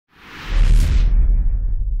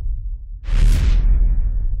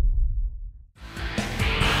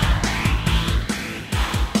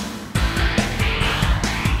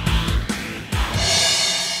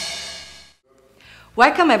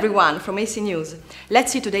Welcome everyone from AC News.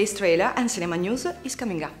 Let's see today's trailer, and cinema news is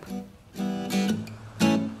coming up.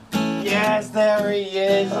 Yes, there he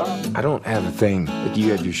is. I don't have a thing, but you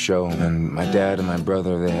had your show, and my dad and my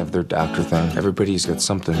brother, they have their doctor thing. Everybody's got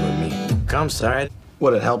something with me. I'm sorry.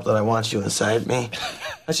 Would it help that I want you inside me?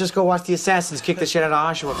 Let's just go watch the assassins kick the shit out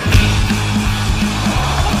of Oshawa.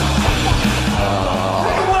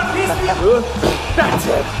 That's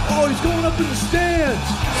it. Oh, he's going up in the stands.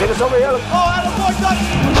 See this over here? Oh, attaboy,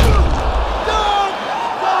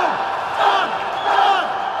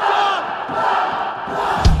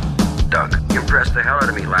 Doug! Doug, you impressed the hell out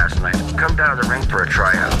of me last night. Come down to the ring for a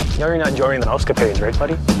tryout. You know you're not joining the Oscapades, right,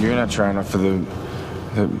 buddy? You're not trying out for fuck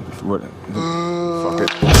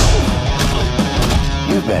it.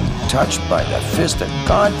 You've been touched by the fist of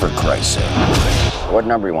God, for Christ's sake. What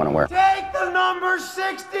number you want to wear? Take the number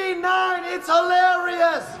 69. It's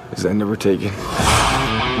hilarious. Is that never taken?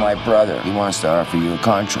 My brother, he wants to offer you a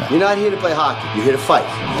contract. You're not here to play hockey. You're here to fight.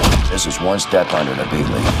 This is one step under the big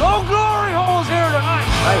league. No glory holes here tonight.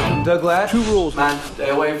 Hey, I'm Doug Ladd. 2 rules, man. Stay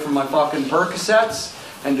away from my fucking Percocets.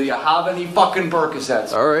 And do you have any fucking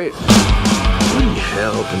Percocets? All right. We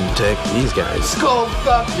help and take these guys. Go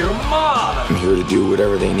fuck your mom. I'm here to do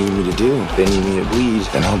whatever they need me to do. If they need me to bleed,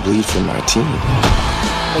 then I'll bleed for my team.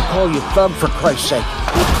 They call you Thug, for Christ's sake.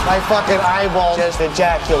 My fucking eyeball just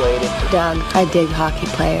ejaculated. Doug, I dig hockey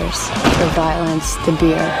players. The violence, the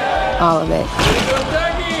beer, all of it.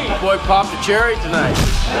 Boy popped a cherry tonight.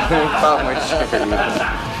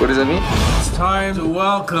 What does that mean? It's time to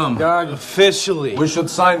welcome Doug officially. We should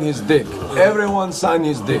sign his dick. Everyone sign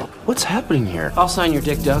his dick. What's happening here? I'll sign your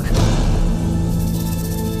dick, Doug.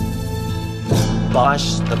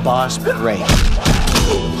 The boss, Ray.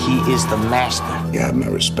 He is the master. You have my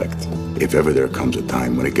respect. If ever there comes a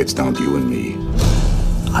time when it gets down to you and me,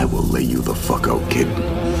 I will lay you the fuck out, kid.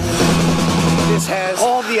 This has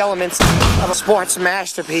all the elements of a sports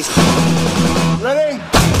masterpiece. Ready?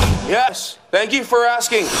 Yes. Thank you for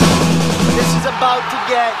asking. This is about to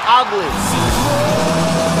get ugly.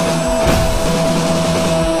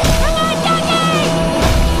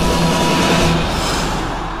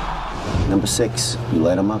 Number 6, you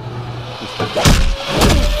light him up.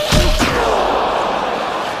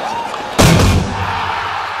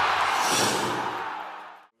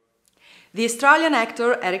 The Australian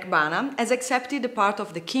actor Eric Bana has accepted the part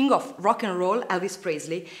of the king of rock and roll, Elvis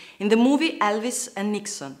Presley, in the movie Elvis and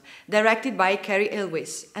Nixon, directed by Cary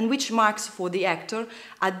Elwes, and which marks for the actor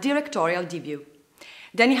a directorial debut.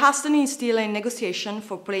 Danny Huston is still in negotiation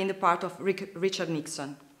for playing the part of Richard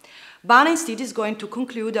Nixon. Bana instead is going to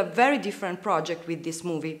conclude a very different project with this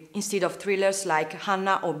movie, instead of thrillers like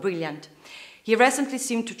Hannah or Brilliant. He recently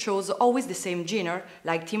seemed to choose always the same genre,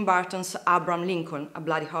 like Tim Burton's Abraham Lincoln, a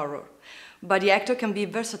bloody horror. But the actor can be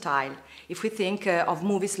versatile, if we think of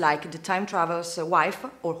movies like The Time Traveler's Wife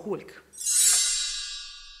or Hulk.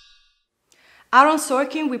 Aaron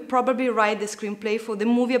Sorkin will probably write the screenplay for the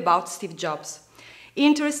movie about Steve Jobs.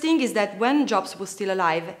 Interesting is that when Jobs was still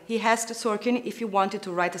alive, he asked Sorkin if he wanted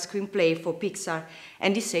to write a screenplay for Pixar,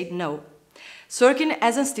 and he said no. Sorkin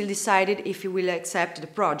hasn't still decided if he will accept the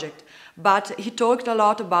project, but he talked a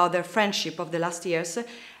lot about their friendship of the last years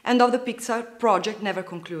and of the Pixar project never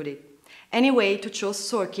concluded. Anyway, to choose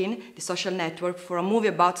Sorkin, The Social Network, for a movie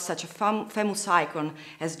about such a famous icon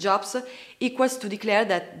as Jobs equals to declare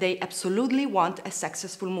that they absolutely want a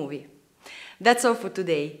successful movie. That's all for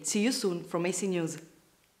today. See you soon from AC News.